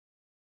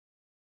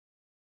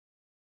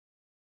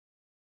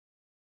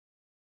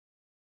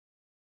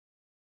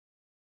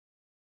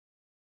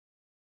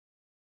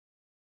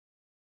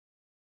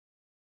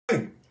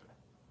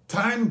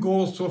Time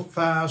goes so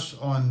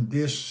fast on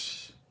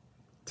this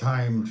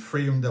time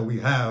frame that we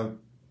have.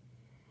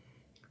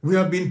 We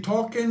have been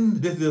talking,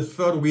 this is the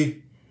third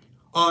week,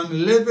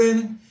 on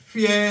living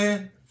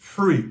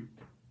fear-free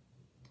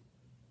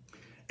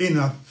in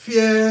a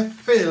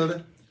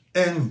fear-filled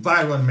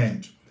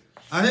environment.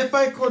 And if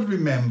I could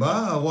remember,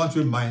 I want to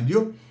remind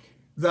you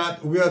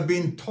that we have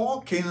been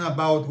talking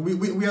about,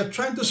 we are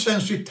trying to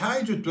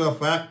sensitize you to the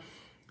fact,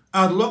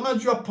 as long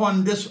as you're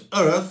upon this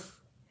earth,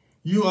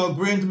 you are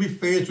going to be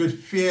faced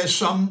with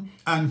fearsome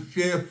and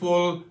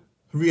fearful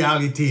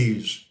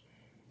realities.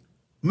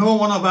 No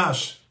one of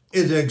us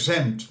is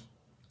exempt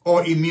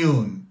or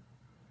immune.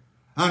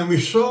 And we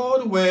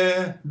showed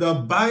where the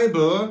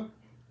Bible,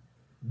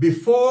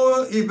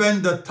 before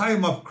even the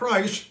time of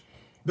Christ,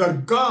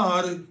 that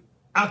God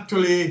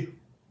actually,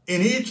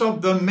 in each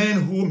of the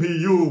men whom he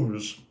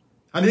used,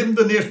 and even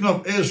the nation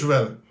of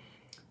Israel,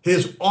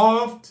 his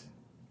oft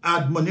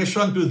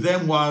admonition to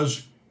them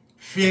was,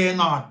 fear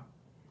not,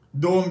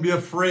 don't be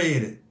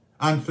afraid,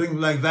 and things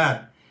like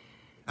that.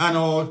 And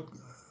our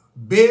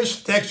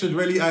base text is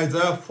really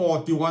Isaiah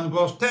 41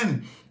 verse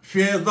 10.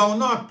 Fear thou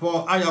not,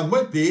 for I am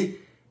with thee.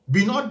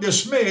 Be not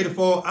dismayed,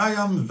 for I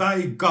am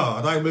thy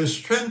God. I will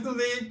strengthen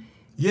thee,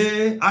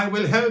 yea, I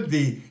will help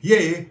thee,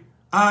 yea,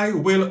 I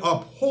will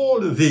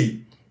uphold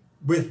thee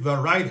with the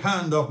right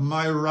hand of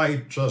my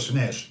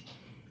righteousness.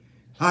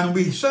 And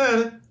we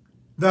said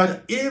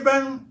that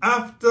even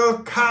after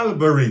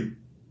Calvary,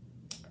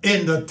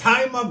 in the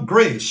time of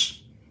grace,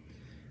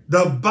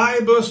 the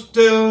Bible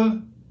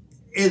still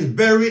is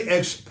very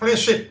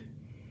explicit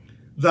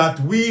that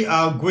we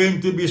are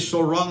going to be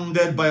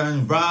surrounded by an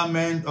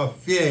environment of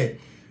fear.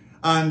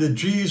 And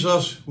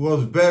Jesus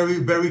was very,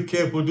 very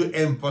careful to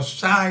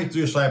emphasize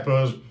to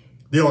disciples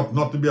they ought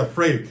not to be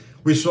afraid.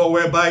 We saw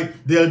whereby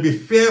there will be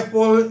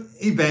fearful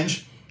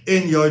events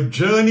in your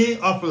journey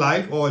of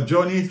life, or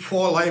journey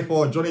for life,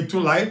 or journey to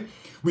life.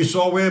 We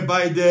saw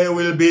whereby there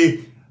will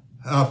be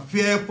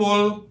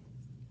fearful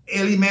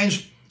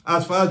elements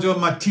as far as your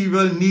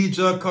material needs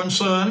are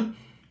concerned.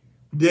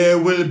 There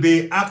will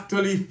be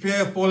actually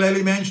fearful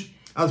elements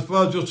as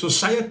far as your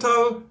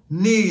societal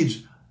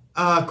needs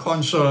are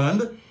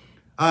concerned,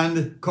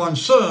 and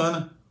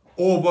concern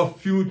over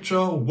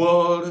future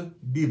world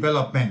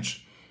developments.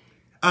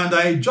 And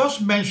I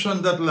just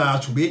mentioned that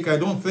last week. I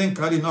don't think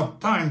I had enough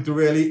time to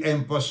really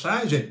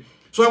emphasize it.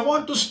 So I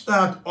want to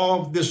start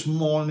off this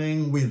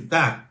morning with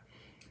that.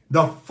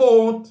 The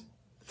fourth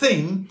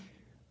thing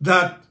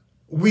that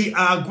we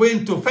are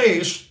going to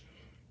face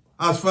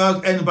as far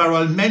as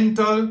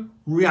environmental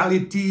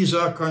realities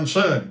are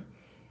concerned.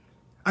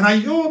 And I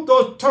use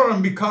those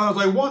terms because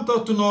I want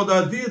us to know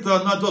that these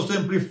are not just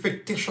simply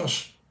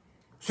fictitious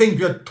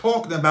things we're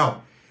talking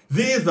about.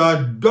 These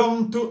are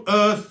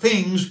down-to-earth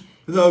things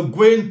that are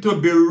going to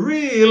be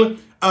real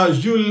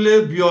as you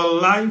live your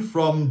life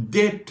from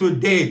day to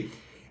day,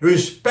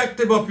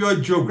 irrespective of your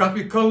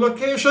geographical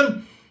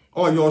location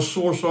or your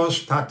social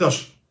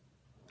status.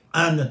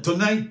 And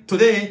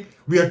today,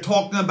 we are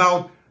talking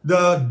about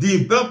the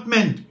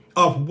development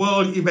of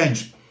world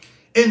events.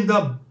 In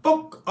the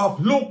book of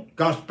Luke,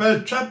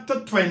 Gospel,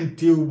 chapter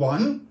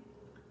 21,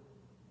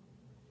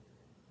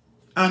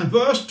 and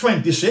verse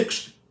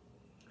 26,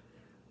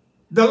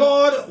 the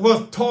Lord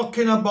was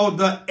talking about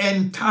the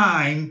end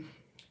time.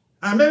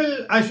 And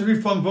maybe I should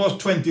read from verse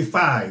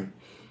 25.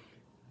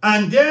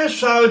 And there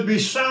shall be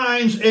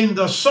signs in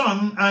the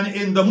sun and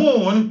in the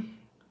moon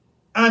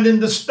and in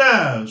the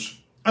stars,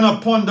 and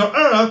upon the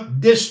earth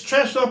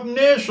distress of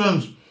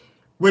nations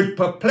with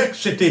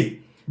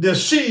perplexity, the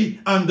sea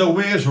and the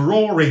waves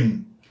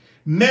roaring,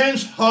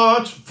 men's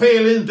hearts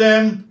failing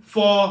them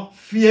for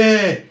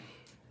fear,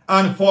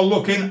 and for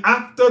looking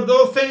after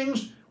those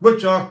things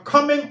which are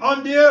coming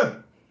on the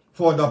earth,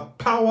 for the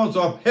powers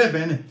of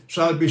heaven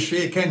shall be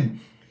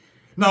shaken.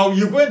 Now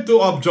you're going to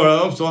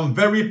observe some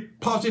very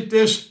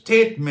positive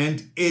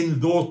statement in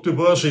those two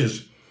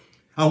verses.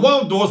 And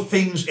one of those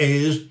things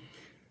is,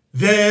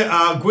 there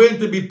are going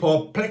to be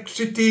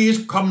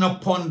perplexities coming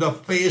upon the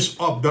face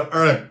of the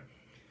earth.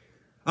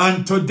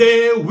 And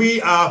today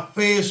we are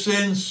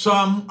facing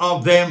some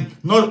of them,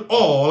 not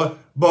all,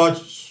 but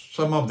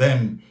some of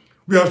them.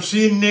 We have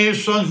seen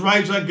nations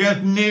rise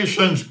against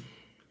nations.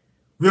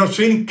 We have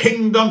seen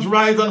kingdoms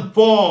rise and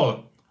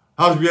fall,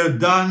 as we have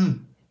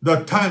done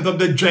the times of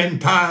the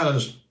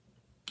Gentiles,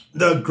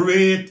 the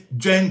great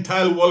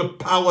Gentile world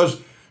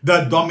powers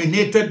that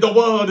dominated the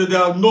world. They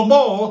are no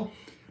more.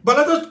 But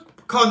let us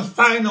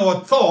confine our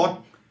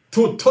thought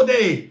to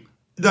today,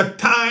 the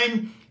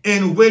time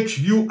in which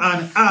you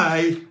and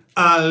I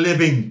are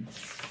living.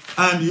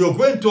 And you're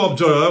going to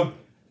observe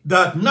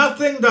that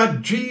nothing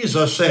that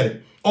Jesus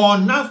said or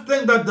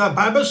nothing that the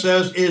Bible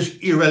says is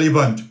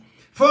irrelevant.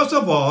 First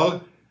of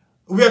all,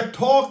 we are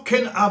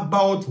talking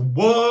about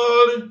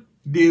world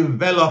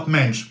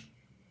developments.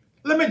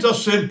 Let me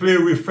just simply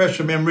refresh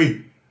your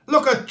memory.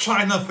 Look at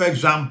China, for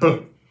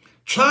example.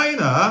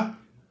 China,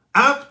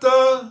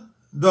 after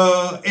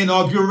the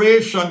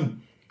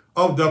inauguration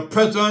of the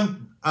present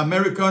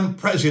American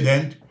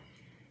president,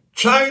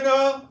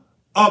 China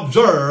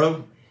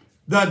observe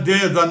that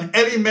there's an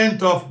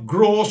element of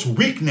gross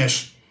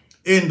weakness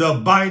in the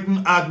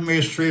Biden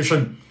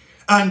administration,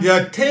 and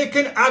they're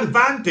taking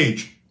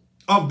advantage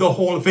of the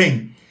whole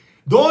thing.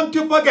 Don't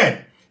you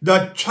forget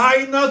that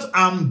China's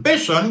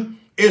ambition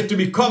is to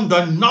become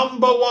the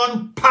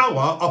 #1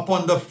 power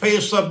upon the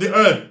face of the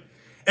earth,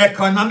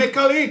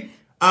 economically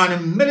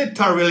and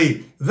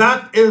militarily.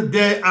 That is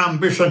their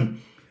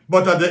ambition.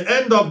 But at the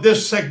end of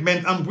this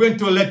segment, I'm going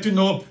to let you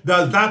know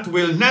that that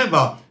will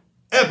never,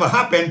 ever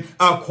happen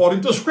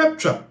according to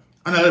Scripture.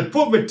 And I'll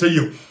prove it to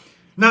you.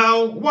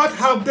 Now, what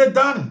have they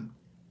done?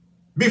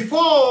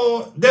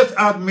 Before this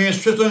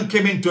administration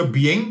came into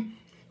being,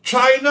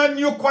 China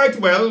knew quite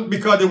well,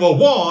 because they were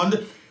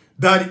warned,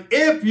 that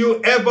if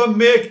you ever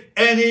make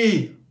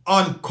any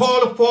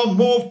uncalled for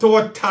move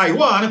toward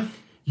Taiwan,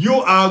 you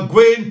are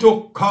going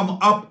to come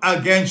up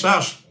against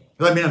us,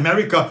 I mean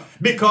America,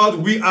 because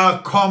we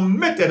are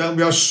committed and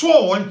we are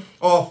sworn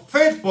of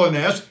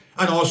faithfulness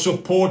and our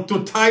support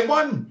to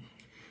Taiwan.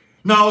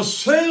 Now,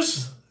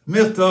 since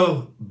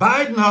Mr.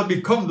 Biden has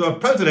become the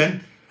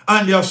president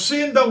and they have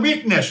seen the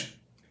weakness,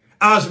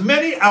 as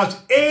many as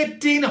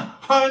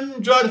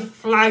 1,800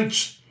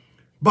 flights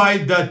by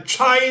the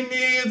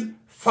Chinese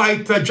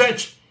fighter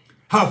jets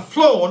have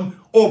flown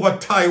over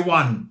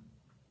Taiwan.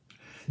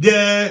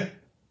 The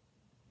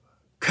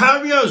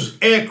carriers,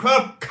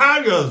 aircraft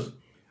carriers,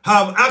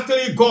 have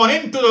actually gone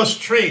into the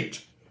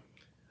strait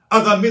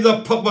as a means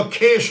of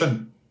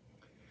provocation.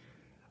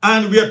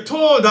 And we are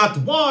told that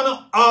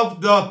one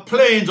of the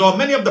planes, or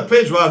many of the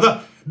planes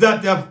rather,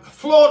 that have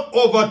flown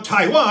over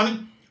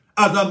Taiwan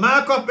as a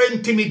mark of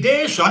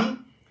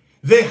intimidation,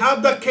 they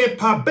have the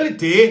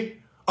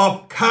capability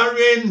of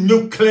carrying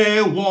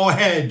nuclear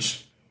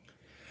warheads.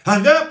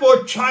 And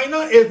therefore, China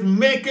is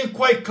making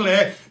quite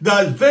clear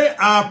that they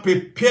are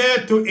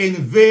prepared to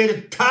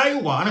invade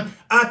Taiwan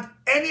at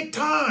any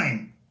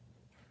time.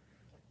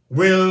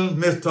 Will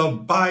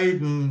Mr.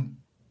 Biden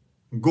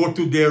go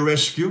to their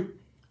rescue,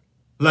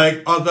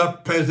 like other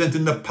presidents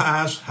in the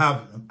past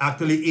have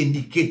actually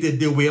indicated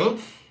they will?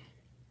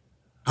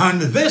 And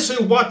this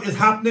is what is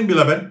happening,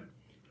 beloved.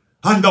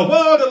 And the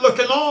world is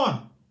looking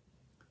on.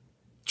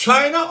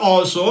 China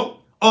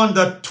also, on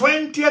the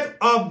 20th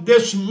of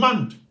this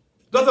month,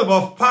 just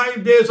about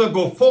 5 days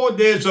ago, 4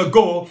 days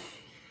ago,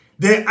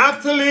 they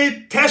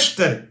actually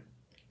tested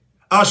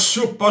a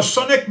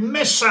supersonic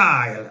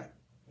missile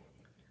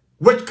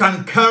which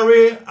can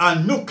carry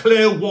a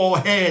nuclear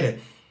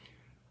warhead.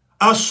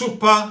 A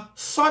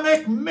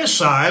supersonic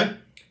missile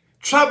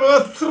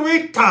travels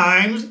 3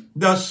 times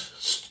the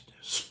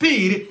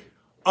speed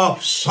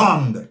of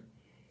sound.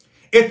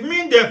 It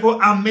means, therefore,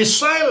 a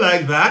missile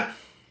like that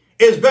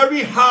is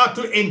very hard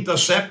to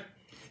intercept.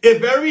 It's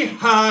very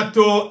hard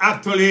to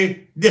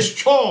actually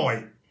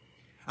destroy.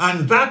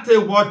 And that is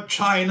what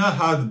China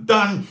has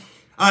done.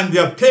 And they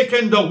have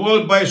taken the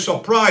world by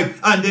surprise.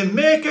 And they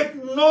make it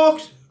no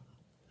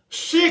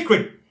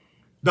secret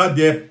that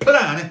their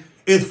plan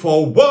is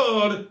for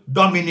world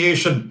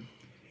domination.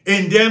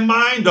 In their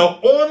mind, the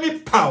only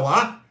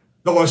power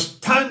that was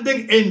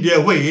standing in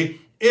their way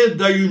is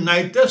the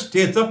United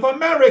States of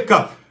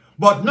America.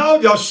 But now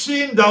they are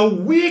seeing the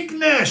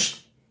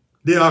weakness.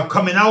 They are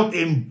coming out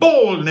in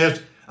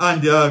boldness,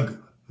 and they are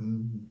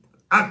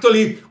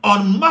actually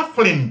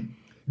unmuffling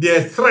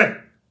their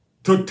threat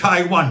to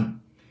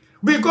Taiwan.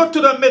 We go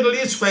to the Middle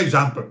East, for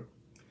example,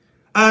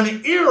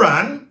 and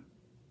Iran,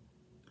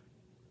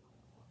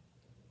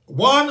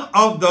 one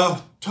of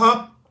the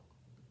top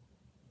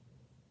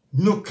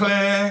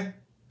nuclear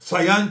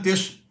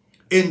scientists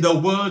in the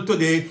world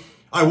today,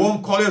 I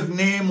won't call his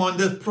name on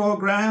this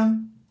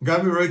program,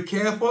 gotta be very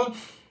careful.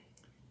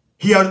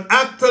 He has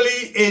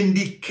actually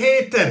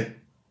indicated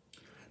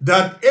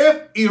that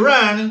if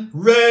Iran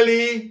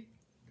really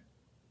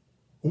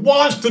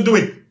wants to do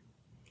it,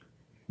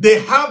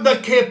 they have the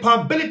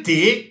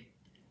capability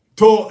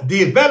to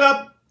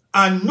develop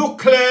a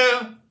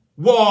nuclear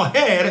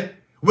warhead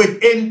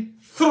within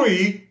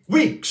 3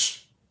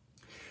 weeks.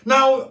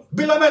 Now,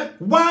 beloved,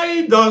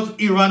 why does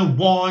Iran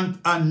want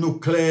a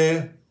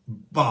nuclear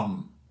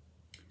bomb?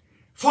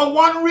 For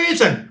one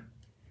reason.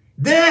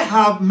 They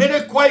have made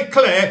it quite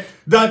clear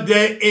that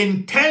their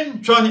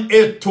intention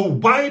is to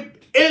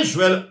wipe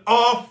Israel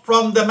off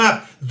from the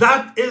map.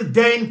 That is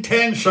their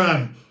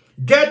intention.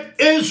 Get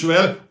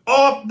Israel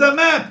off the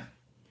map.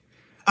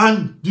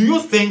 And do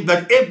you think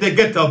that if they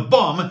get a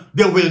bomb,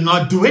 they will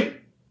not do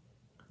it?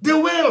 They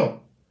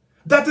will.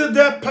 That is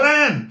their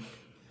plan.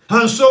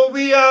 And so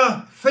we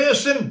are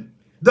facing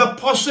the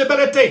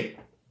possibility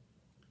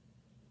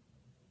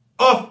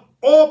of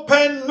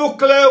open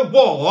nuclear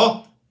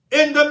war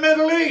in the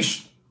Middle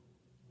East.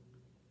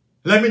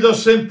 Let me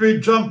just simply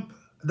jump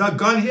the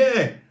gun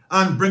here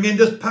and bring in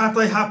this part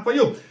I have for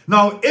you.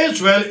 Now,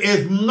 Israel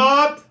is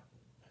not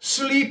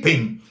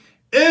sleeping.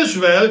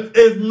 Israel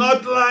is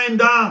not lying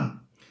down.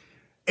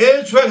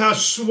 Israel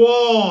has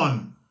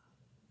sworn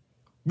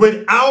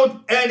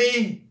without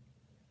any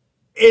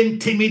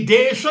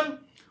intimidation,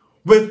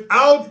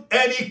 without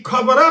any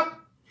cover-up,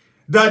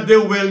 that they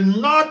will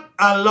not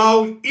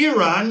allow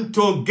Iran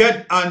to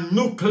get a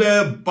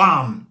nuclear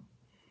bomb.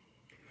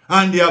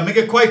 And they are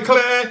making it quite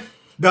clear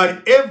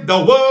that if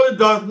the world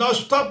does not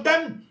stop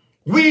them,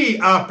 we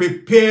are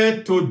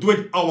prepared to do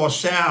it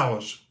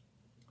ourselves.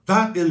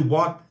 That is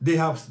what they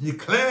have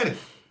declared.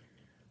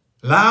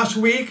 Last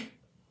week,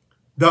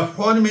 the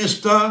Foreign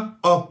Minister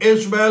of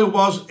Israel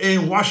was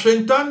in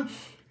Washington,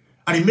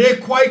 and he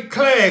made quite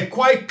clear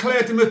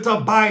to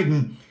Mr.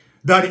 Biden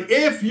that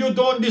if you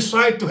don't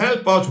decide to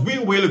help us, we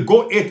will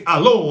go it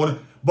alone,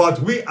 but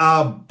we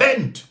are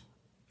bent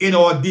in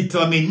our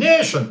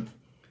determination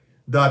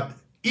that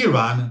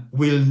Iran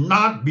will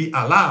not be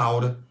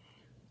allowed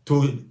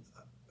to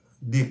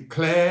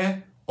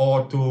declare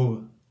or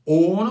to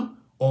own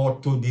or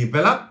to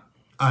develop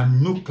a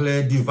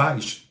nuclear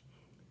device.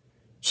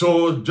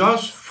 So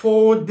just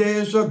 4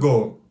 days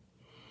ago,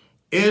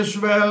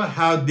 Israel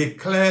had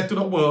declared to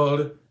the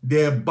world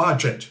their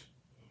budget.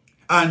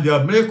 And they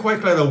have made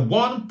quite clear that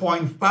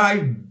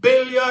 $1.5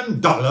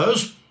 billion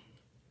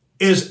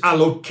is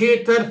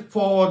allocated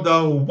for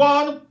the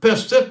one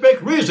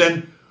specific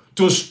reason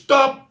to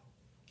stop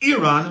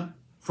Iran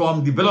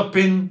from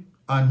developing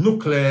a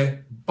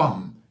nuclear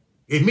bomb.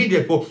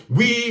 Immediately,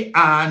 we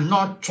are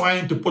not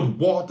trying to put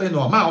water in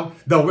our mouth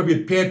that we're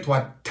prepared to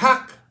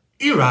attack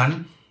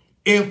Iran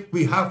if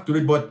we have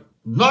to, but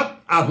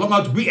not as long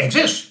as we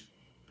exist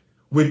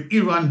will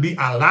Iran be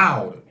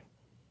allowed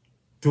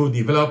to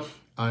develop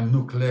a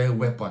nuclear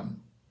weapon.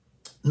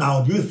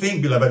 Now, do you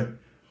think, beloved,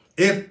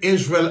 if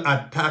Israel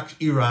attacks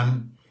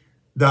Iran,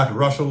 that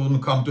Russia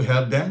wouldn't come to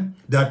help them,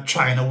 that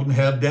China wouldn't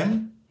help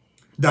them,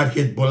 that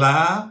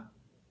Hezbollah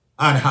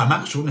and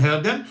Hamas wouldn't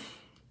help them?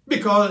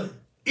 Because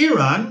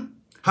Iran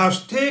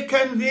has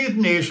taken these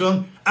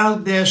nations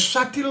as their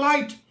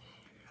satellite,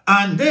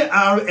 and they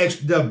are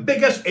the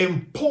biggest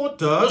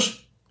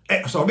exporters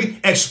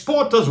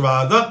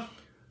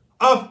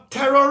of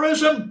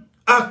terrorism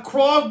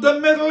across the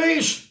Middle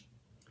East.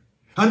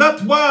 And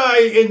that's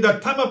why in the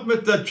time of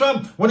Mr.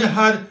 Trump, when he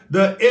had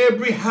the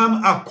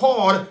Abraham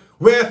Accord,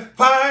 where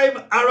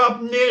 5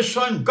 Arab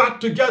nations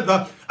got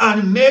together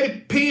and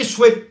made peace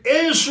with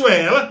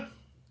Israel,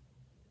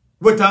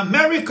 with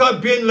America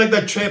being like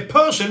the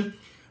chairperson,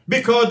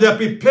 because they're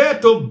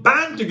prepared to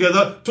band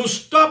together to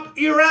stop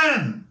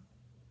Iran.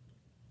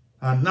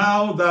 And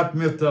now that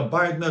Mr.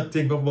 Biden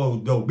thinks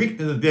about the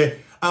weakness there,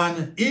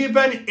 and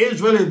even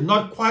Israel is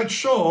not quite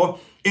sure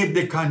if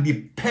they can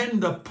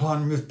depend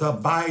upon Mr.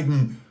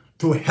 Biden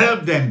to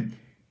help them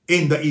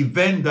in the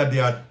event that they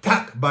are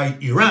attacked by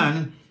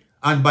Iran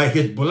and by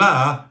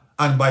Hezbollah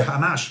and by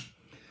Hamas.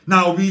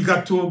 Now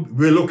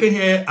we're looking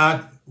here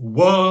at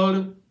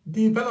world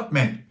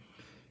development.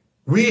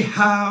 We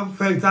have,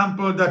 for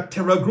example, the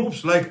terror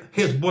groups like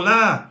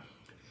Hezbollah.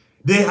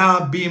 They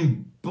have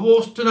been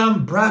boasting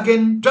and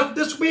bragging just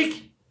this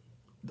week,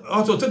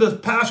 also to this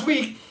past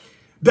week,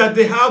 that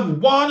they have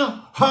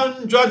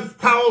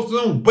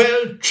 100,000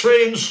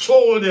 well-trained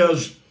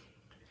soldiers,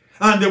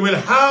 and they will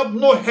have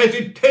no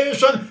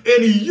hesitation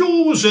in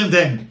using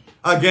them.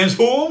 Against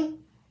whom?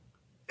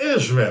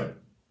 Israel.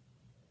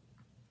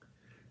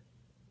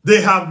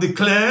 They have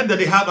declared that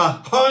they have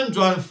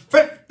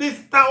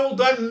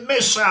 150,000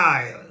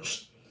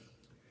 missiles.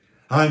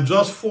 And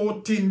just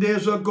 14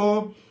 days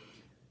ago,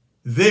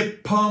 they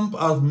pumped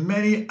as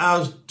many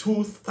as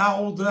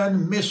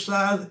 2,000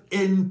 missiles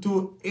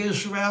into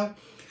Israel,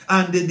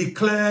 and they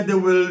declare they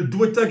will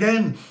do it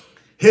again.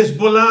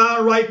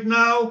 Hezbollah right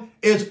now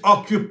is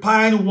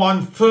occupying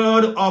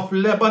 1/3 of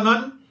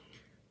Lebanon.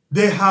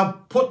 They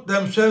have put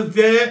themselves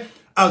there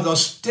as a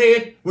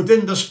state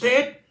within the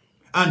state.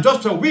 And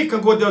just a week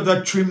ago, there was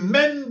a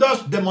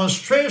tremendous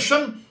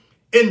demonstration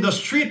in the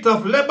street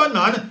of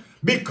Lebanon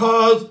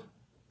because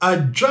a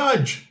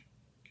judge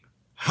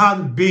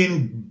had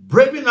been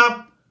brave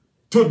enough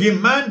to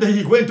demand that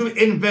he's going to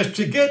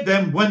investigate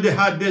them when they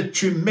had this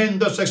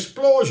tremendous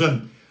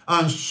explosion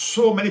and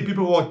so many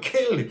people were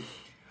killed.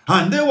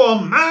 And they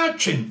were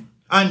marching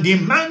and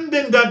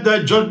demanding that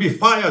the judge be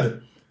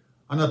fired.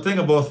 And I think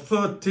about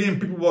 13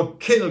 people were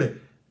killed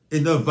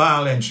in the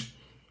violence.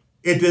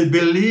 It is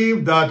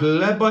believed that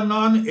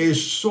Lebanon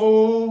is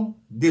so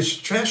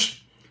distressed,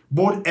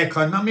 both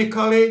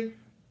economically,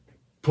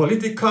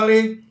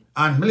 politically,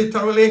 and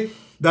militarily,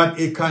 that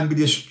it can be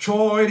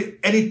destroyed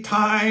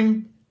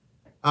anytime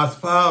as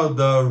far as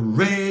the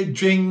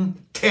raging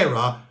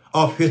terror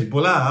of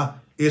Hezbollah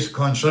is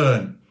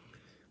concerned.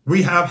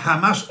 We have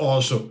Hamas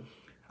also,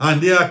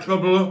 and they are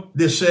capable,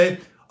 they say,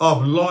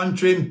 of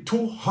launching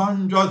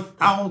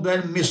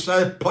 200,000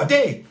 missiles per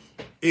day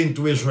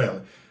into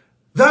Israel.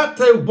 That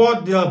is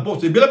what they are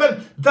boasting.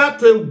 Beloved,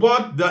 that is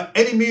what the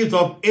enemies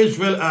of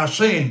Israel are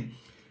saying.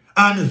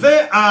 And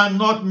they are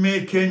not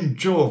making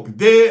joke.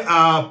 They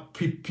are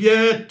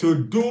prepared to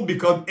do,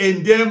 because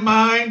in their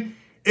mind,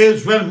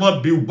 Israel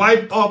must be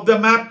wiped off the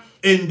map.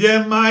 In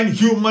their mind,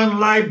 human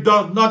life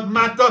does not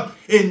matter.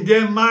 In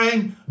their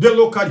mind, they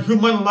look at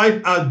human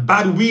life as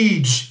bad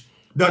weeds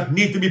that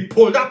need to be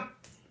pulled up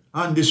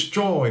and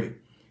destroyed.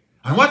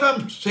 And what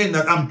I'm saying,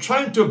 that I'm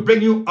trying to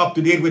bring you up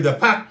to date with the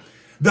fact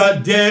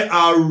that there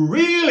are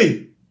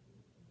really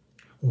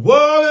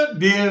world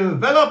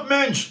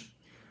developments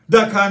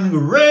that can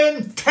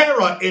rain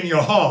terror in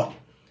your heart,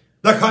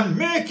 that can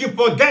make you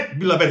forget,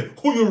 beloved,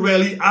 who you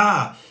really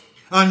are.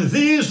 And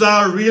these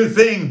are real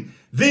things.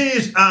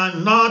 These are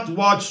not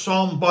what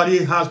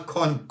somebody has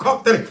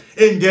concocted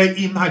in their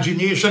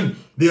imagination.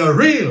 They are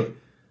real.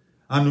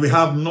 And we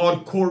have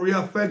North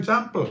Korea, for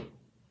example.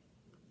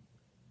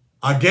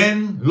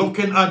 Again,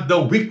 looking at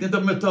the weakness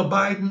of Mr.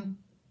 Biden,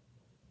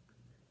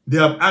 they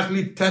have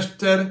actually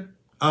tested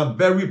a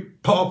very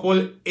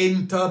powerful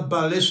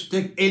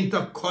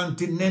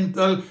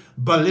intercontinental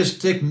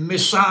ballistic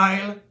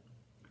missile.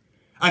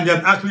 And they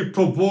have actually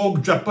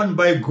provoked Japan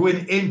by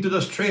going into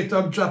the Strait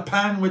of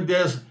Japan with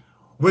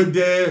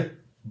their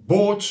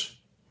boats.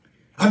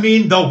 I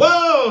mean, the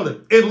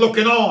world is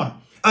looking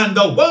on, and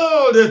the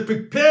world is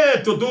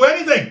prepared to do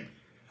anything.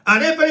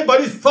 And if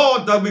anybody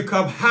thought that we could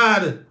have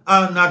had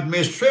an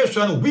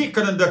administration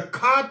weaker than the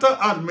Carter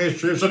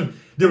administration,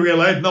 they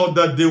realize now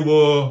that they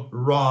were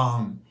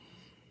wrong.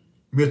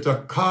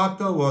 Mr.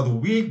 Carter was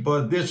weak,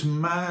 but this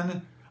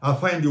man, I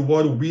find the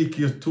word weak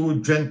is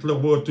too gentle a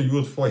word to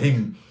use for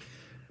him.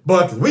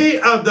 But we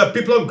as the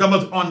people of God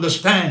must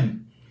understand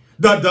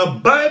that the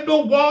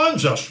Bible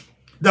warns us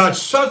that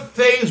such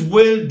things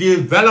will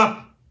develop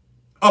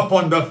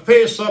upon the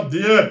face of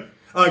the earth.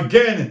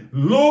 Again,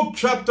 Luke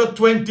chapter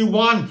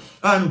 21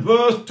 and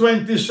verse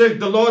 26,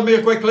 the Lord made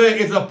it quite clear,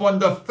 it's upon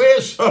the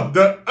face of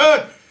the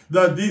earth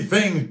that these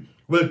things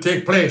will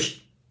take place.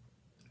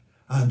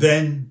 And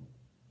then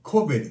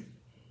COVID.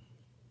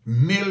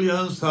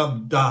 Millions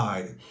have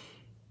died.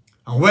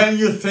 And when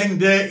you think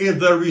there is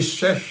a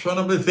recession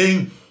of the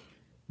thing,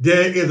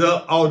 there is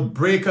an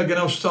outbreak again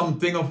of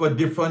something of a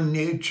different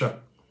nature.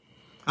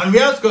 And we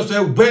ask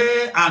ourselves,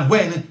 where and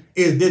when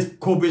is this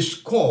COVID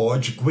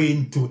scourge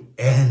going to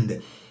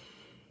end?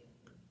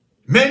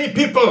 Many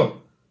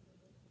people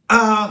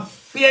are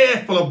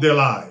fearful of their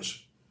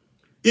lives.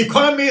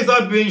 Economies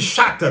are being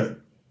shattered.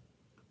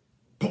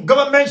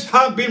 Governments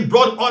have been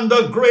brought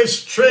under great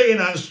strain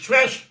and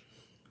stress,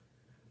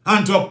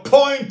 and to a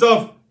point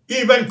of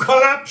even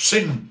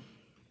collapsing,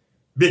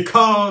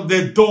 because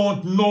they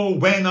don't know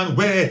when and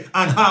where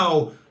and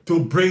how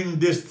to bring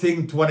this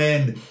thing to an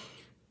end.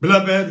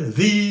 Beloved,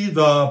 these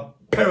are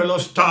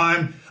perilous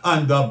times,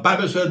 and the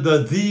Bible said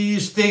that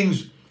these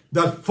things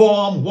that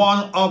form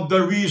one of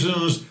the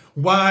reasons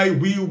why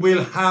we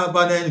will have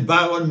an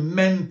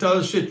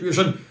environmental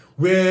situation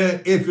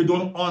where if you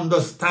don't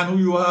understand who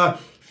you are,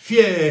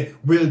 fear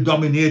will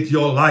dominate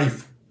your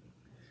life.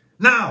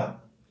 Now,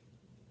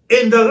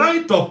 in the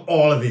light of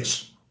all of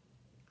this,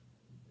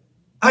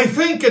 I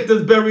think it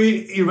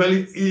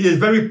is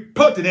very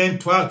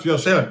pertinent to ask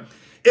yourself,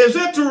 is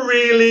it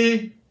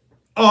really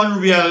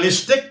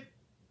unrealistic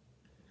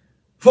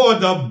for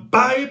the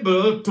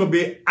Bible to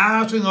be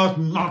asking us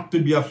not to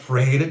be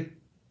afraid?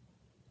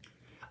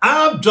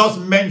 I've just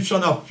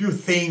mentioned a few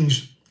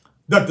things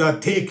that are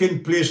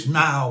taking place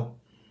now.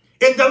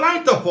 In the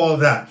light of all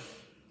that,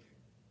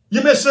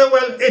 you may say,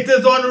 well, it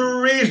is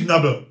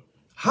unreasonable.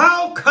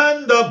 How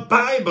can the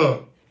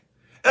Bible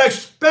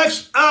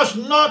expect us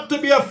not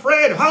to be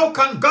afraid? How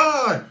can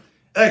God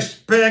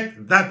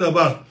expect that of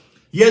us?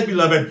 Yes,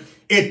 beloved,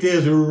 it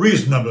is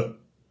reasonable.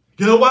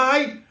 You know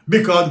why?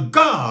 Because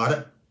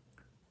God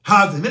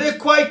has made it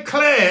quite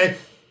clear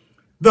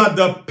that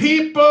the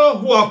people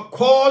who are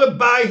called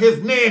by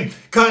his name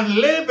can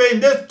live in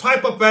this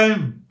type of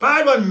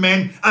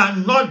environment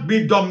and not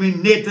be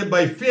dominated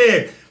by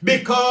fear,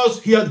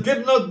 because he has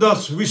given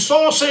us the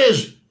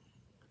resources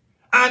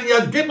and he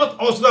has given us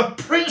also the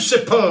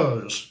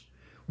principles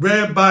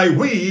whereby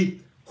we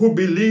who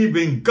believe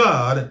in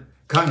God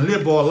can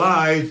live our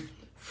lives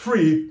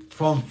free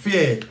from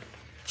fear.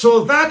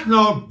 So that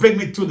now brings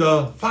me to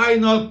the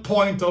final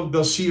point of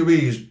the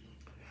series.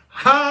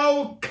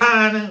 How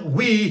can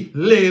we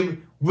live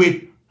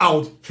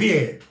without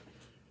fear?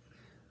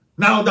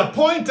 Now the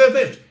point is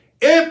this: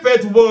 if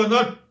it were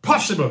not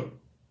possible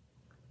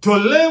to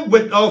live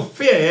without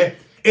fear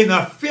in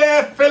a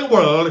fear-filled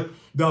world,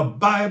 the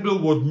Bible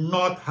would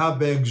not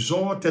have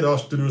exhorted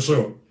us to do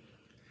so.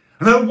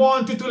 And I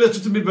want you to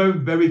listen to me very,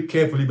 very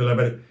carefully,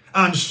 beloved,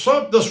 and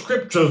search the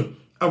scriptures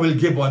I will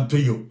give unto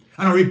you.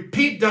 And I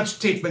repeat that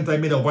statement I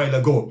made a while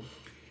ago.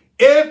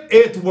 If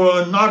it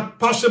were not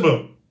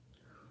possible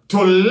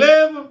to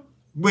live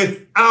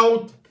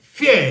without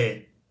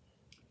fear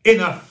in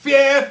a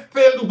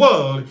fear-filled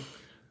world,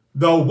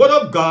 the Word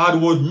of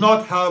God would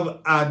not have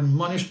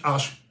admonished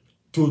us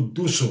to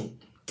do so,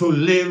 to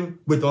live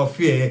without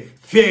fear.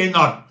 Fear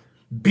not,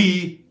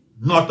 be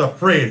not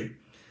afraid.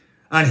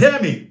 And hear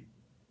me,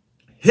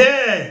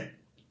 here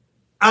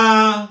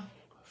are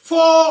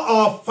 4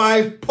 or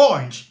 5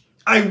 points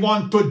I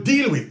want to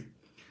deal with.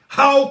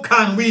 How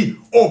can we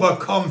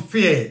overcome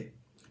fear?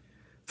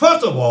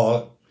 First of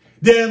all,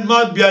 there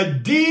must be a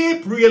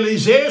deep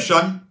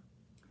realization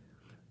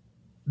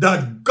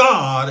that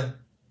God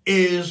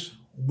is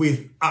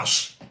with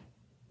us.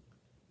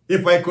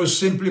 If I could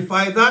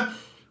simplify that,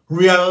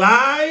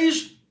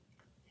 realize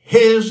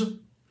his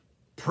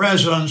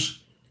presence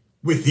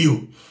with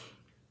you.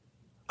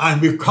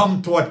 And we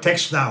come to a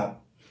text now.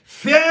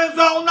 Fear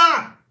thou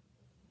not,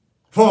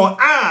 for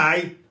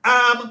I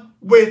am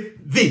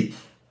with thee.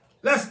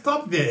 Let's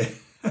stop there.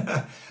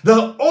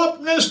 The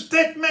opening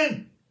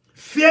statement,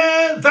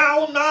 fear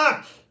thou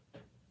not.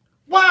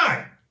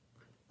 Why?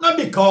 Not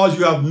because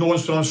you have known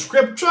some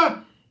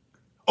scripture,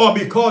 or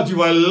because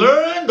you are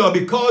learned, or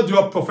because you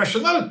are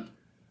professional,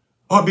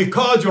 or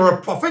because you're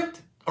a prophet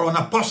or an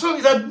apostle.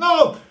 He said,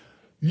 no,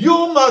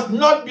 you must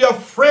not be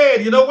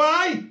afraid. You know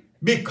why?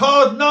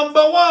 Because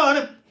number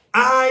one,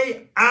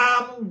 I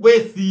am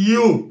with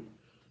you.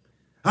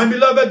 And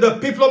beloved, the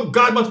people of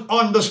God must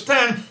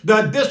understand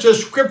that this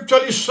is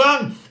scripturally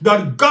sung,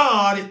 that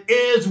God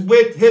is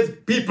with his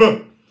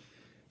people.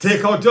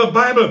 Take out your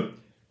Bible.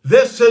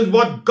 This is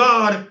what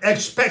God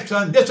expects,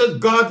 and this is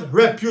God's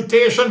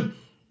reputation,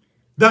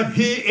 that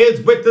he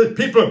is with his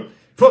people.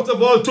 First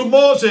of all, to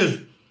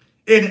Moses,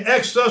 in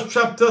Exodus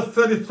chapter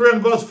 33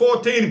 and verse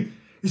 14,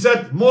 he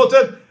said,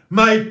 Moses,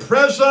 my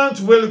presence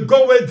will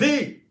go with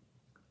thee,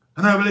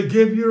 and I will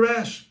give you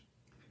rest.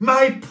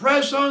 My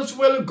presence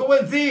will go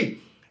with thee.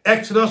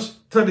 Exodus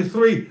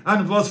 33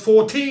 and verse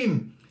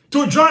 14.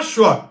 To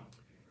Joshua,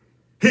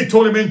 he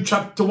told him in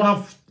chapter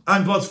 1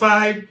 and verse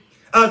 5,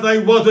 as I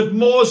was with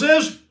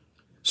Moses,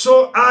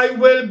 so I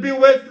will be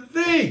with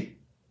thee.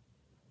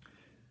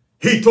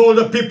 He told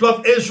the people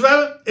of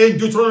Israel in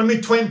Deuteronomy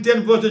 20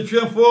 and verses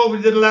 3 and 4,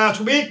 we did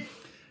last week,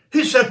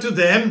 he said to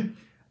them,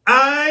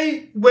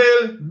 I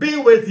will be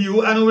with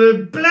you and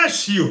will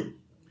bless you.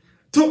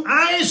 To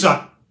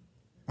Isaac,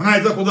 when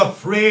Isaac was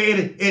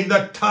afraid in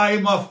the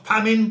time of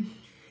famine,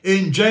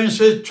 in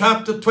Genesis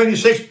chapter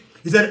 26,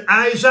 he said,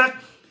 Isaac,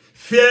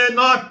 fear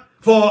not,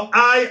 for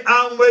I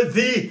am with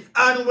thee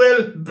and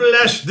will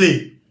bless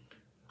thee.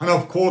 And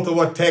of course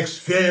our text,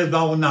 fear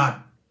thou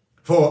not,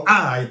 for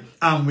I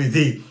am with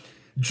thee.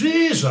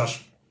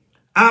 Jesus,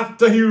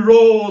 after he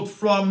rose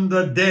from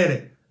the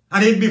dead,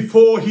 and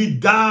before he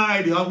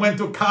died and went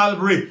to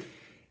Calvary,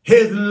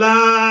 his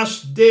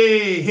last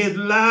day, his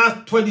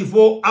last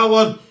 24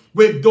 hours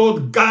with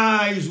those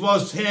guys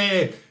was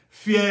here,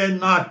 fear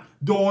not.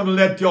 Don't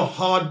let your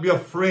heart be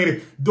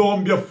afraid.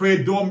 Don't be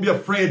afraid. Don't be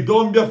afraid.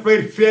 Don't be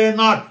afraid. Fear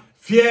not.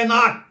 Fear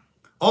not.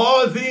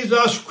 All these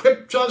are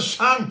scriptures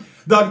sung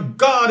that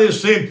God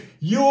is saying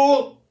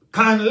you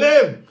can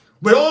live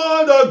with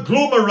all the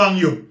gloom around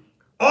you,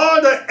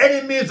 all the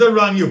enemies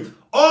around you,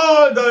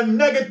 all the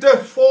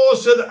negative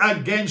forces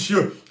against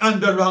you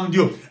and around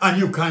you, and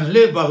you can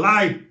live a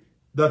life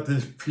that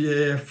is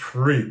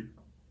fear-free.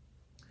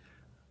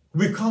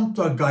 We come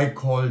to a guy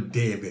called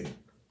David.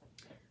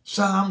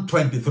 Psalm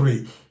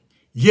 23.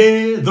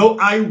 Yea, though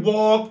I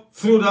walk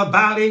through the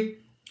valley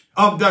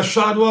of the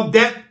shadow of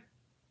death,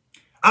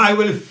 I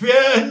will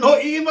fear no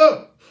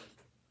evil.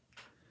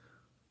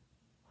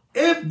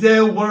 If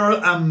there were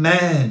a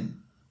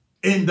man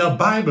in the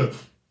Bible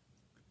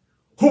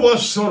who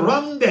was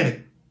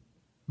surrounded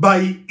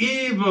by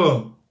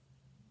evil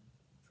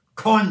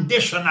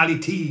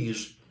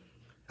conditionalities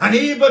and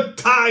evil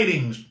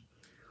tidings,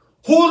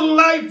 whose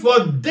life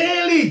was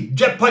daily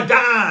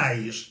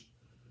jeopardized,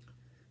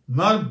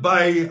 not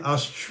by a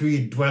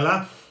street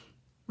dweller,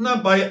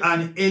 not by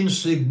an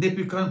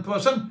insignificant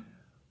person,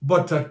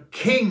 but a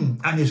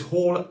king and his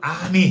whole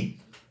army,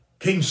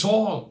 King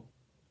Saul.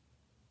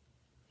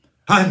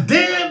 And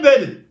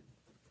David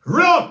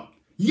wrote,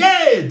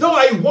 yea, though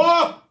I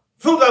walk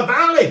through the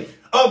valley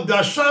of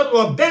the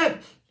shadow of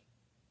death.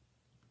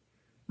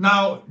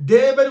 Now,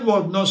 David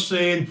was not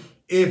saying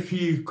if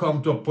he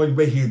come to a point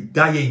where he's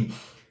dying.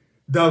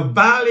 The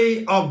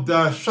valley of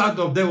the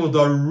shadow of death was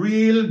a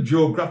real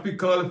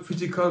geographical,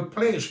 physical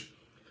place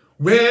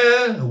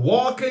where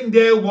walking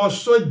there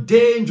was so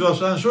dangerous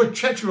and so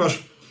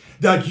treacherous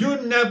that you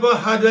never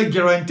had a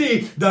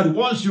guarantee that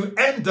once you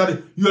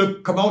entered, you'll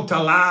come out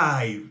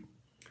alive.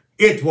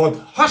 It was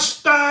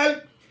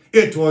hostile,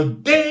 it was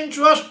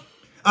dangerous,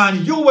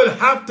 and you will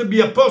have to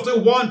be a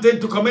person wanting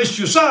to commit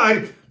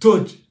suicide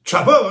to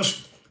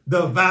traverse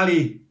the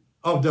valley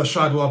of the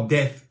shadow of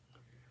death.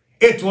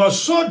 It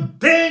was so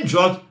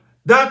dangerous,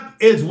 that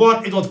is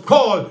what it was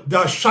called,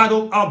 the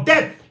shadow of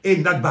death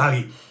in that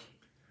valley.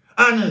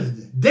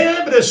 And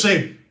David is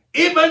saying,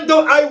 even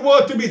though I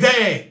were to be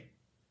there,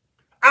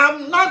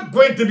 I'm not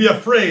going to be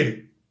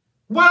afraid.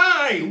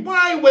 Why?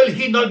 Why will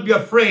he not be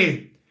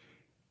afraid?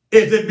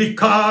 Is it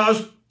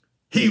because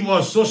he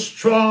was so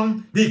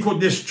strong he could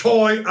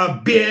destroy a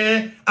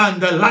bear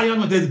and the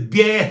lion with his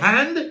bare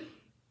hand?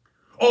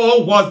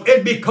 Or was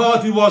it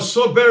because he was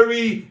so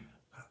very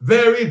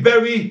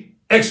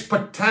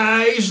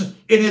expertise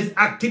in his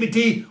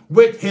activity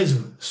with his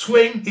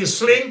sling,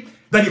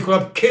 that he could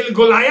have killed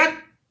Goliath?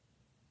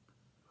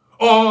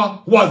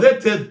 Or was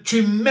it the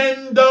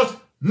tremendous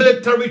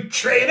military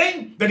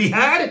training that he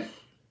had,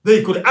 that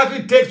he could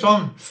actually take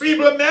some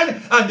feeble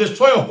men and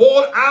destroy a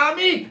whole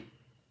army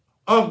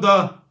of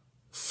the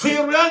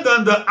Syrians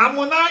and the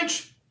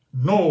Ammonites?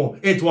 No,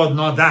 it was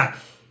not that.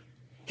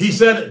 He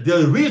said,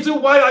 the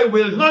reason why I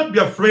will not be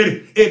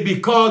afraid is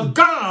because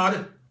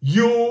God,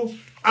 you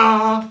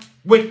are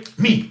with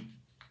me.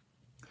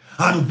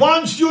 And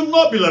once you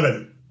know,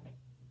 beloved,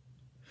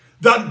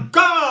 that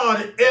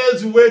God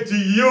is with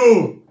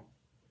you,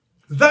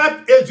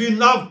 that is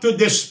enough to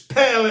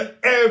dispel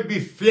every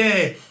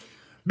fear,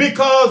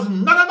 because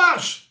none of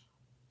us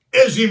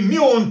is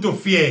immune to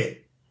fear.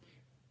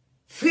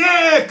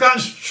 Fear can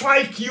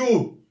strike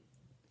you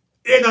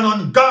in an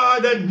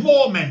unguarded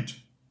moment.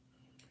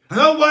 And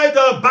that's why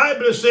the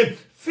Bible says,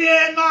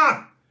 fear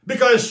not,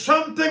 because it's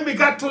something we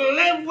got to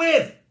live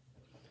with.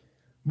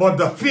 But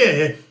the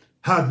fear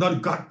has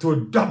not got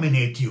to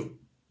dominate you.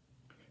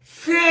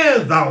 Fear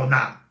thou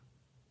not,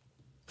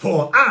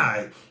 for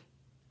I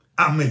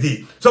am with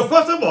thee. So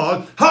first of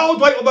all, how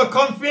do I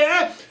overcome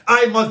fear?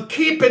 I must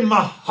keep in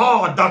my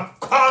heart the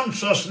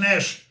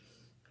consciousness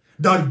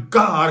that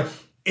God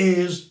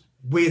is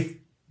with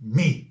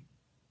me.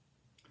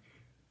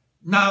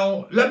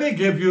 Now, let me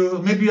give you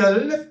maybe a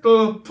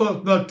little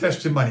personal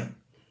testimony.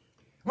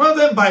 When I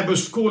was in Bible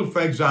school,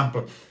 for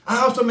example, I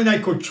have so many I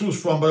could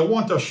choose from, but I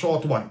want a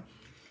short one.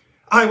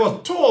 I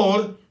was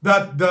told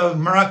that the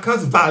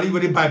Maracas Valley,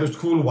 where the Bible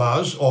school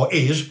was, or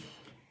is,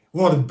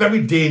 was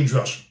very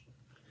dangerous.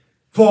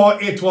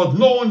 For it was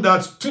known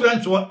that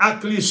students were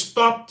actually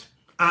stopped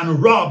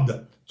and robbed.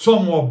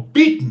 Some were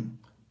beaten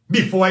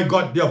before I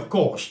got there, of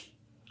course.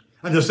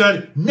 And they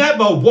said,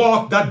 never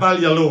walk that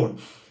valley alone.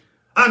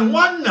 And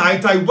one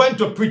night I went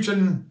to preach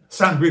in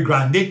Sangre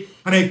Grande,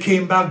 and I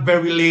came back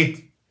very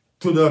late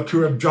to the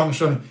Curab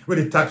Junction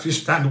where the taxi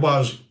stand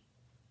was.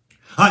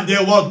 And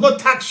there was no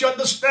taxi on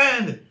the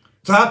stand.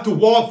 So I had to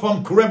walk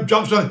from Curab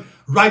Junction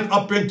right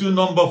up into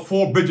number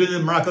 4 bridge in the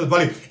Maracas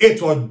Valley.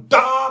 It was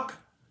dark,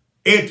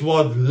 it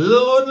was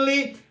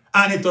lonely,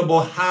 and it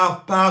was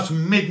about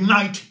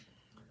midnight.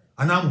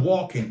 And I'm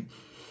walking.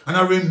 And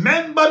I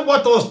remembered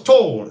what I was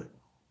told.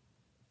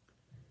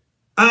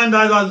 And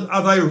as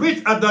I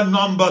reached at the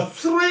number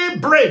 3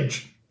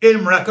 bridge in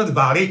Maracas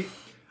Valley,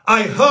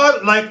 I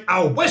heard like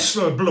a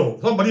whistle blow.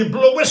 Somebody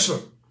blew a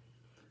whistle.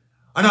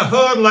 And I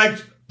heard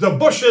like the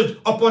bushes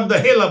up on the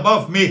hill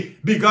above me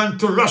began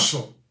to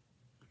rustle.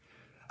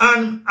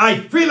 And I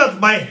feel that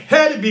my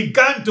head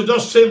began to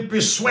just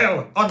simply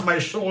swell on my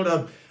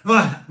shoulder.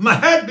 My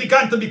head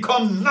began to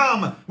become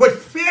numb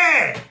with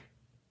fear.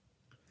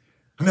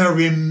 And I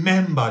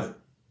remembered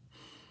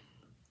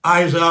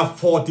Isaiah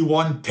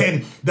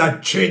 41:10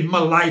 that changed my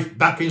life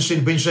back in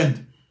St.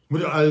 Vincent.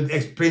 I'll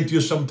explain to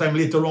you sometime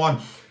later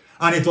on.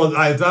 And it was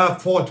Isaiah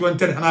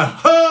 41:10. And I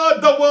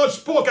heard the word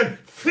spoken,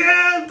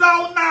 fear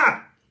thou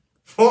not,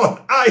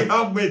 for I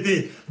am with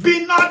thee.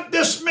 Be not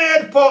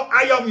dismayed, for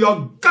I am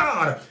your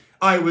God.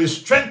 I will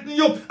strengthen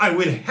you. I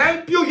will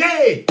help you.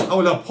 Yea, I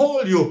will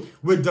uphold you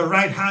with the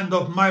right hand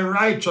of my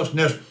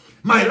righteousness.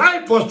 My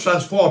life was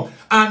transformed.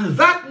 And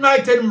that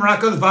night in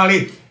Maracas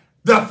Valley,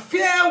 the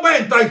fear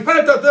went. I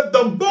felt as if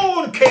the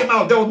moon came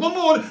out. There was no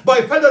moon, but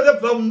I felt as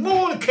if the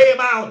moon came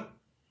out.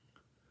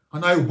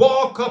 And I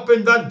walked up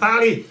in that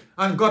valley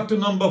and got to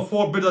number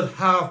 4 bridge at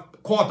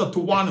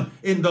 1:45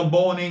 in the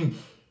morning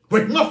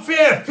with no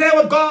fear. Fear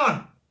was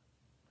gone.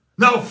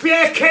 Now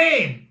fear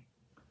came,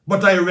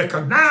 but I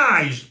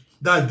recognized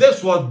that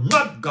this was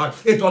not God.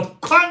 It was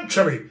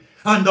contrary.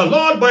 And the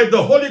Lord by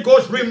the Holy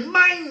Ghost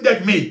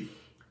reminded me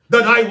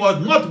that I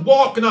was not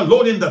walking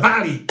alone in the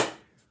valley,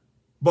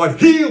 but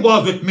He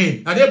was with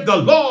me. And if the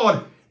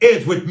Lord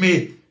is with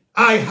me,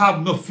 I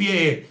have no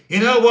fear.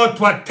 In other words,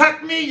 to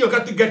attack me, you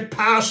got to get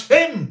past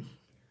Him.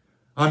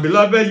 And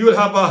beloved, you'll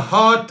have a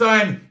hard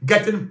time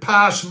getting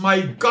past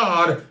my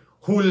God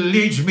who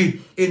leads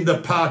me in the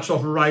paths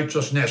of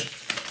righteousness.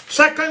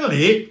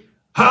 Secondly,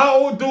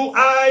 how do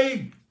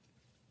I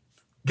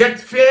get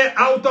fear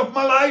out of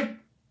my life?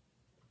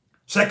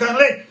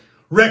 Secondly,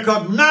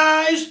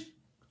 recognize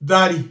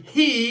that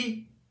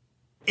He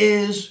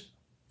is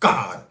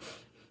God.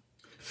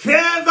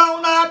 Fear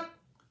thou not,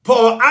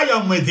 for I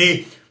am with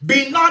thee.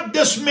 Be not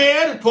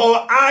dismayed,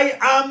 for I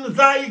am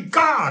thy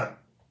God.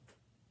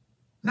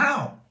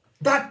 Now,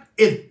 that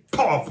is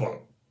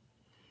powerful.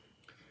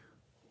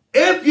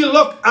 If you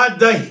look at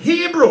the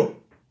Hebrew,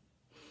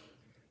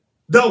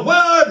 the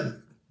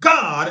word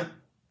God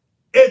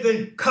is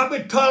in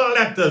capital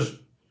letters.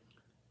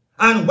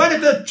 And when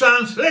it is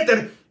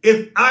translated,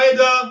 it's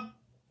either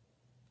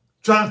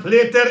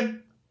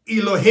translated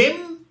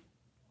Elohim,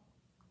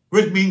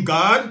 which means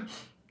God,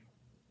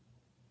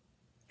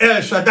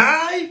 El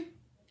Shaddai,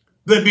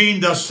 they mean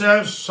the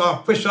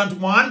self-sufficient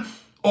one,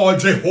 or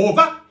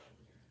Jehovah.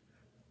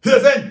 He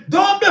said,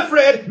 don't be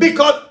afraid,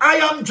 because I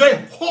am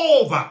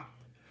Jehovah,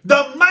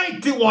 the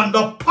mighty one,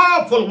 the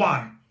powerful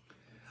one.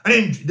 And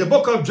in the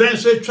book of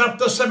Genesis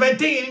chapter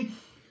 17,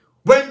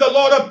 when the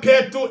Lord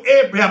appeared to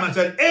Abraham and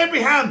said,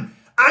 Abraham,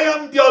 I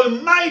am the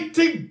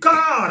Almighty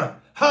God.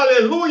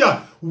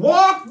 Hallelujah.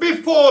 Walk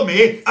before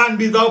me and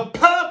be thou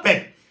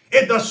perfect.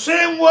 It's the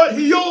same word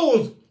He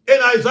used in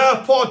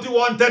Isaiah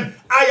 41:10.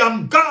 I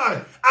am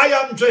God. I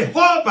am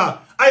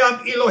Jehovah. I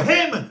am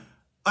Elohim.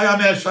 I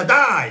am El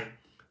Shaddai.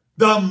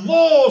 The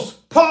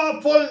most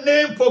powerful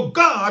name for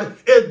God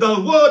is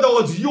the word that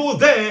was used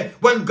there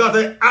when God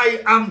said,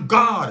 I am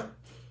God.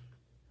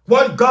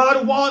 What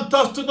God wants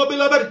us to know,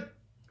 beloved,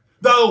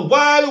 that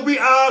while we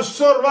are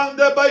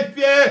surrounded by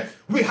fear,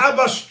 we have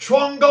a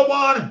stronger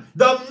one,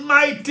 the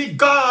mighty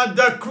God,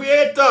 the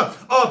creator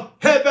of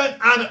heaven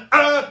and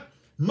earth.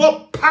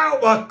 No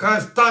power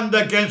can stand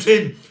against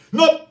him.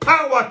 No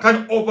power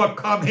can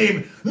overcome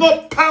him.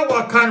 No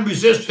power can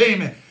resist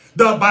him.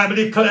 The Bible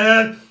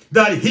declares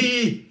that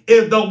he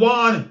is the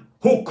one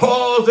who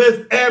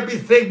causes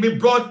everything be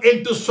brought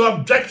into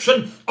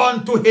subjection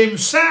unto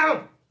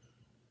himself.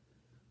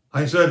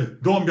 I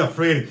said, don't be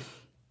afraid.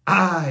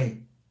 I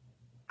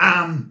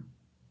am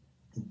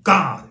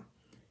God.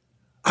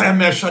 I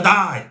am El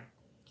Shaddai,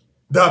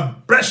 the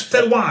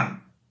breasted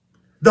one,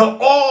 the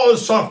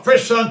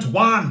all-sufficient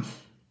one.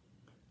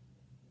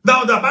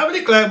 Now the Bible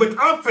declares,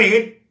 without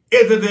faith,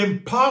 it is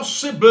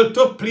impossible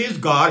to please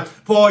God,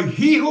 for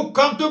he who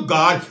comes to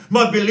God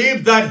must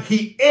believe that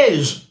he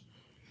is.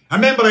 I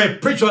remember I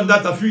preached on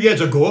that a few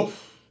years ago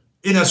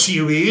in a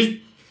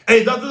series. And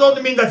it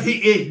doesn't mean that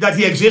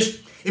he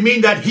exists. It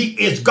means that he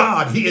is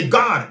God. He is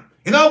God.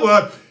 In other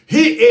words,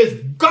 he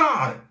is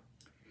God.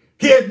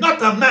 He is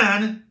not a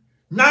man,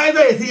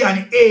 neither is he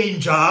an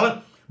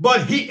angel,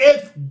 but he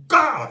is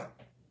God.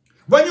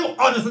 When you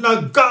understand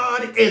that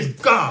God is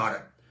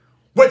God,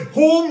 with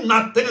whom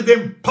nothing is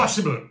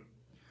impossible,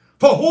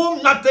 for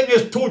whom nothing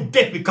is too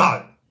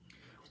difficult,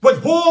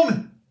 with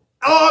whom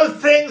all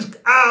things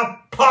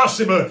are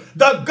possible,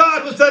 the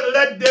God who said,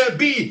 let there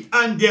be,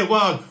 and there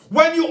was.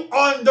 When you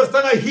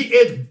understand that he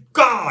is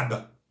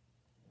God,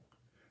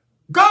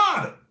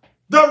 God,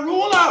 the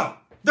ruler,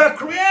 the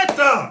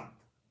creator,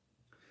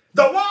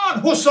 the one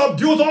who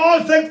subdues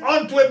all things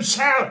unto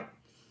himself,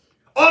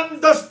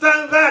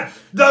 understand that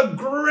the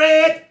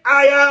great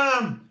I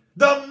am,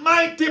 the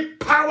mighty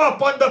power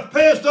upon the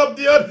face of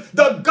the earth,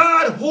 the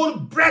God whose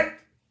breath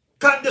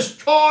can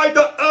destroy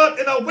the earth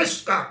in a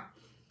whisker,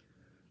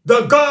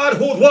 the God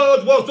whose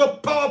word was so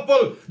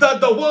powerful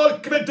that the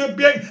world came into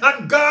being,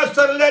 and God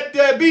said, let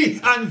there be,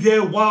 and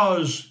there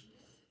was.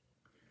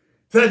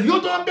 Said,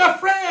 you don't be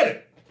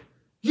afraid.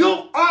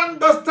 You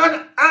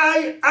understand,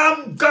 I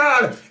am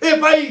God.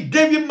 If I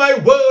give you my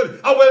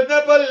word, I will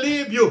never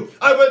leave you.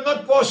 I will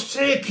not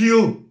forsake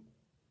you.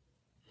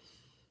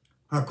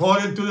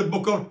 According to the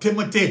book of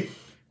Timothy,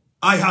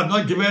 I have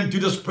not given to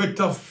the spirit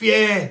of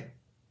fear,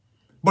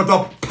 but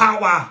of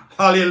power,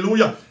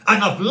 hallelujah,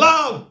 and of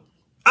love,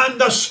 and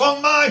the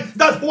sound mind.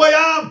 That's who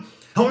I am.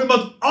 And we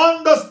must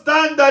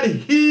understand that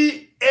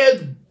he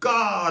is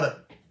God.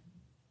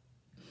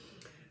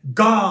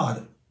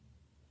 God.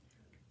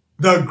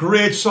 The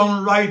great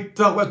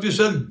songwriter, what he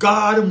said,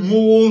 God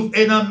moves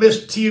in a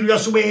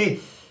mysterious way.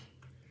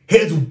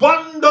 His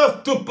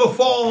wonders to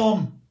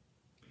perform.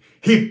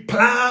 He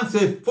plants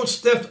his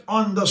footsteps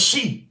on the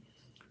sea,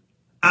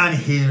 and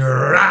he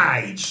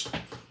rides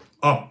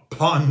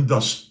upon the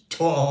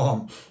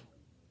storm.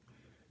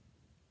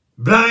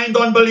 Blind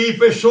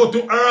unbelief is shown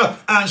to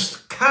earth and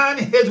scan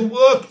his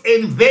work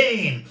in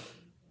vain.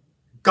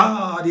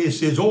 God is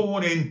his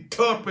own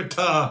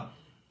interpreter,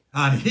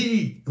 and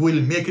he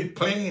will make it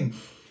plain.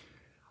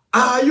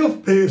 Are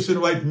you facing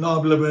right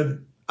now,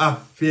 beloved, a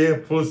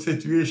fearful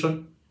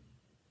situation?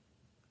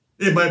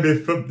 It might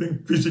be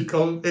something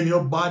physical in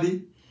your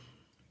body.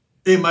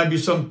 It might be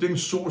something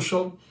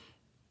social.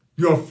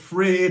 You're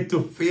afraid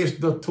to face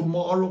the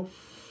tomorrow.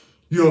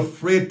 You're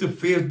afraid to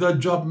face the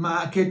job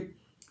market.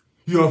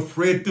 You're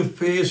afraid to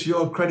face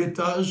your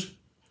creditors.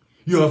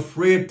 You're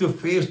afraid to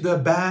face the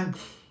bank.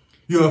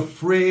 You're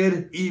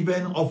afraid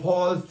even of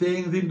all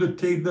things, even to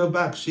take the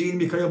vaccine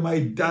because you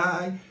might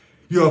die.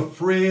 You're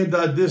afraid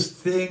that this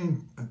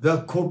thing, the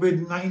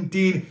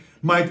COVID-19,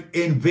 might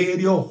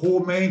invade your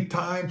home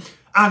anytime.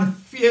 And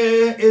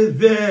fear is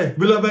there.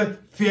 Beloved,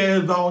 fear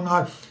thou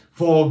not,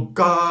 for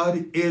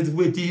God is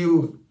with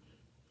you.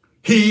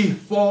 He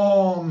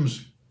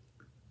forms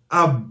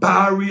a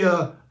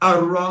barrier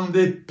around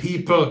the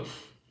people.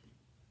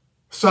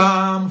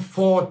 Psalm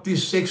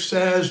 46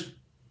 says,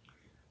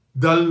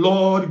 the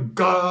Lord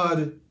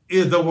God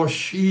is our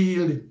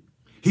shield.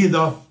 He is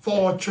a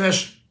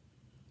fortress,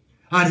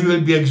 and he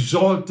will be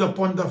exalted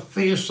upon the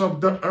face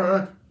of the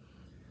earth.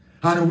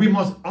 And we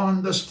must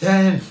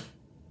understand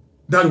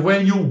that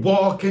when you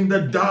walk in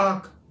the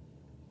dark,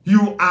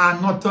 you are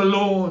not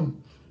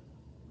alone.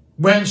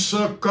 When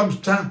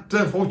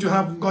circumstances, what you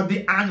haven't got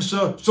the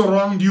answer,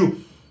 surround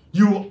you,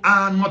 you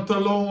are not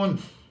alone.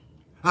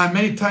 And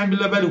many times,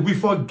 beloved, we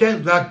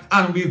forget that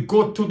and we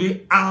go to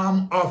the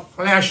arm of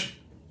flesh.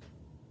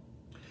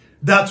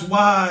 That's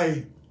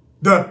why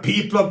the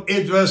people of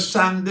Israel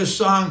sang this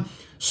song.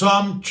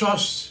 Some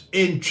trust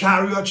in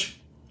chariots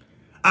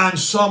and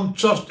some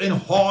trust in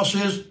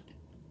horses,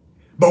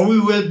 but we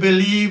will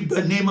believe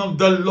the name of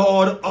the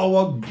Lord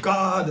our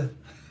God.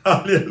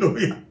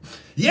 Hallelujah.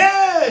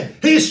 Yeah,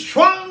 he's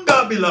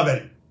stronger,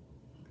 beloved,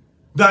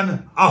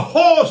 than a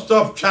host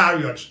of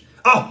chariots,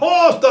 a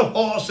host of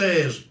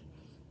horses.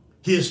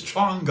 He is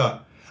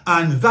stronger.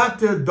 And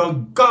that is the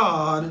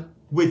God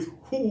with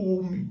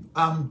whom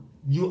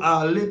you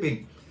are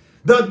living.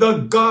 That the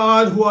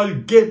God who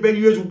has given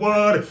you his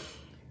word,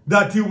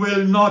 that he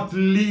will not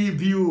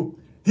leave you.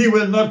 He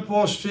will not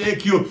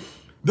forsake you.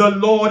 The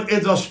Lord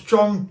is a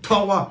strong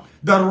tower.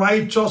 The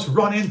righteous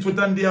run into it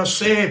and they are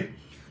saved.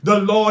 The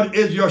Lord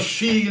is your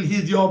shield.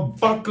 He's your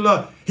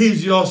buckler.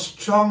 He's your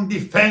strong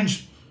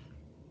defense.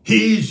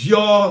 He's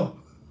your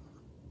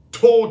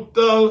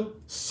total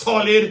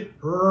solid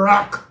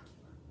rock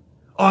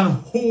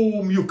on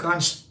whom you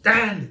can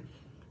stand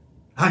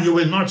and you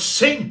will not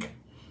sink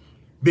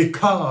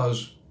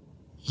because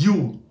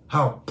you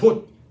have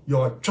put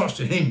your trust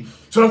in him.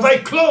 So as I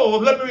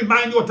close, let me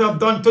remind you what I've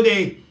done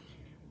today.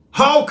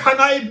 How can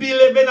I be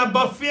living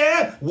above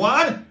fear?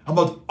 One, I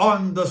must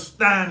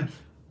understand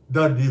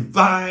the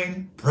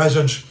divine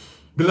presence.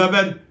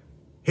 Beloved,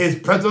 his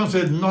presence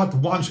is not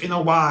once in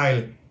a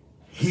while.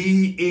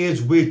 He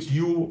is with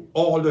you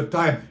all the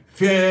time.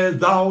 Fear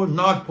thou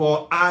not,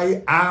 for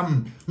I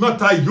am.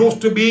 Not I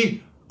used to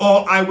be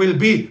or I will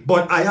be,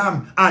 but I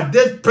am. At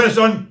this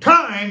present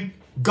time,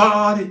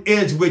 God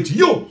is with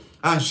you.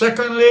 And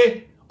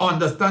secondly,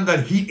 understand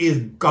that he is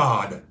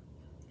God.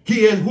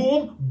 He is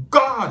whom?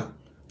 God.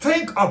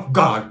 Think of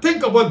God.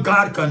 Think of what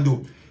God can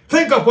do.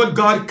 Think of what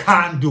God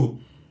can do.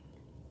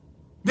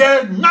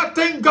 There's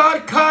nothing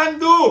God can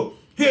do.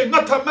 He is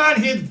not a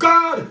man, he is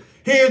God.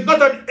 He is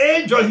not an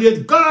angel, he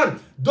is God.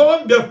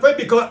 Don't be afraid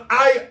because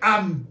I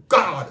am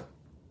God.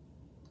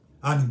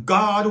 And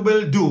God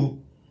will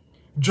do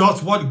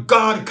just what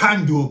God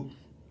can do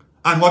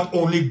and what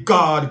only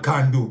God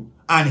can do.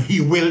 And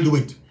he will do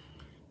it.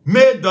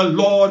 May the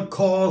Lord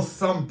cause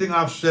something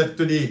I've said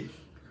today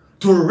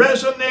to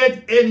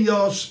resonate in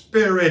your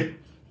spirit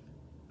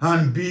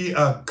and be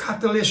a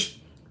catalyst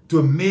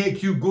to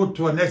make you go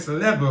to a next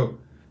level,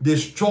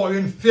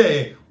 destroying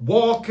fear,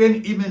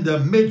 walking even in the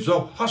midst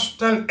of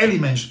hostile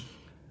elements,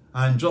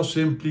 and just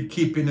simply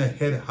keeping your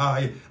head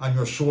high and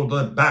your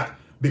shoulder back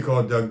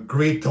because the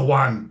greater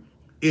one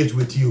is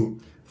with you.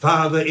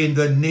 Father, in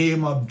the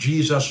name of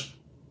Jesus,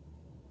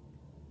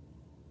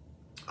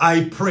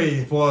 I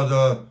pray for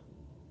the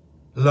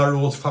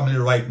LaRose family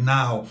right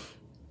now,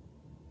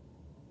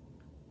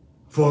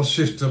 for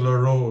Sister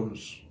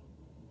LaRose,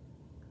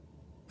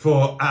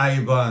 for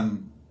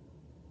Ivan,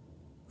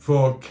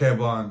 for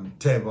Kevin,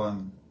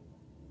 Tevon,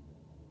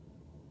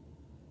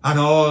 and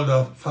all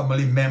the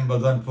family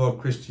members, and for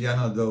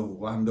Christiana, the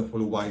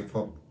wonderful wife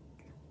of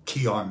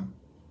Keon.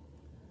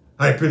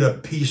 I pray the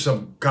peace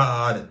of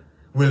God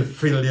will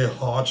fill their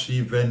hearts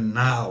even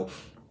now.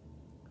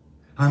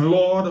 And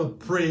Lord, I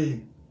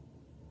pray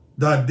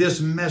that this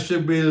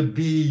message will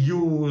be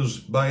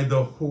used by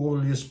the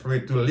Holy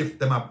Spirit to lift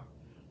them up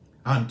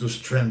and to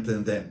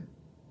strengthen them.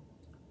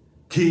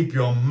 Keep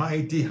your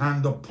mighty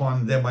hand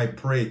upon them, I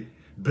pray.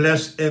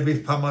 Bless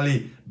every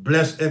family,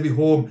 bless every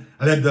home,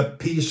 and let the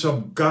peace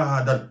of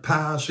God that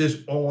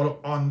passes all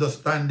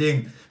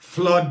understanding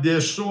flood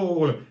their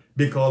soul,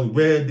 because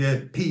where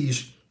there's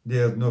peace,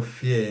 there's no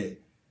fear.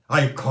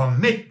 I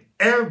commit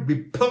every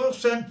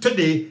person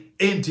today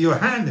into your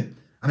hand,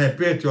 and I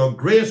pray that your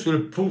grace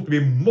will prove to be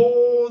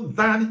more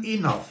than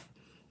enough.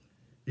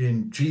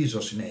 In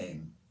Jesus'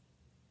 name,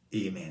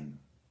 amen.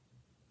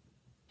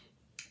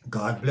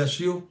 God bless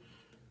you.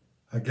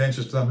 Again,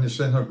 Sister Emily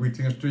send her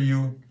greetings to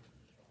you,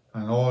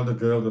 and all the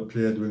girls up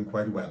here doing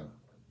quite well.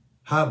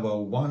 Have a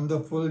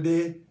wonderful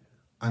day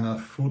and a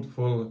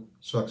fruitful,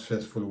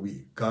 successful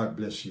week. God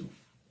bless you.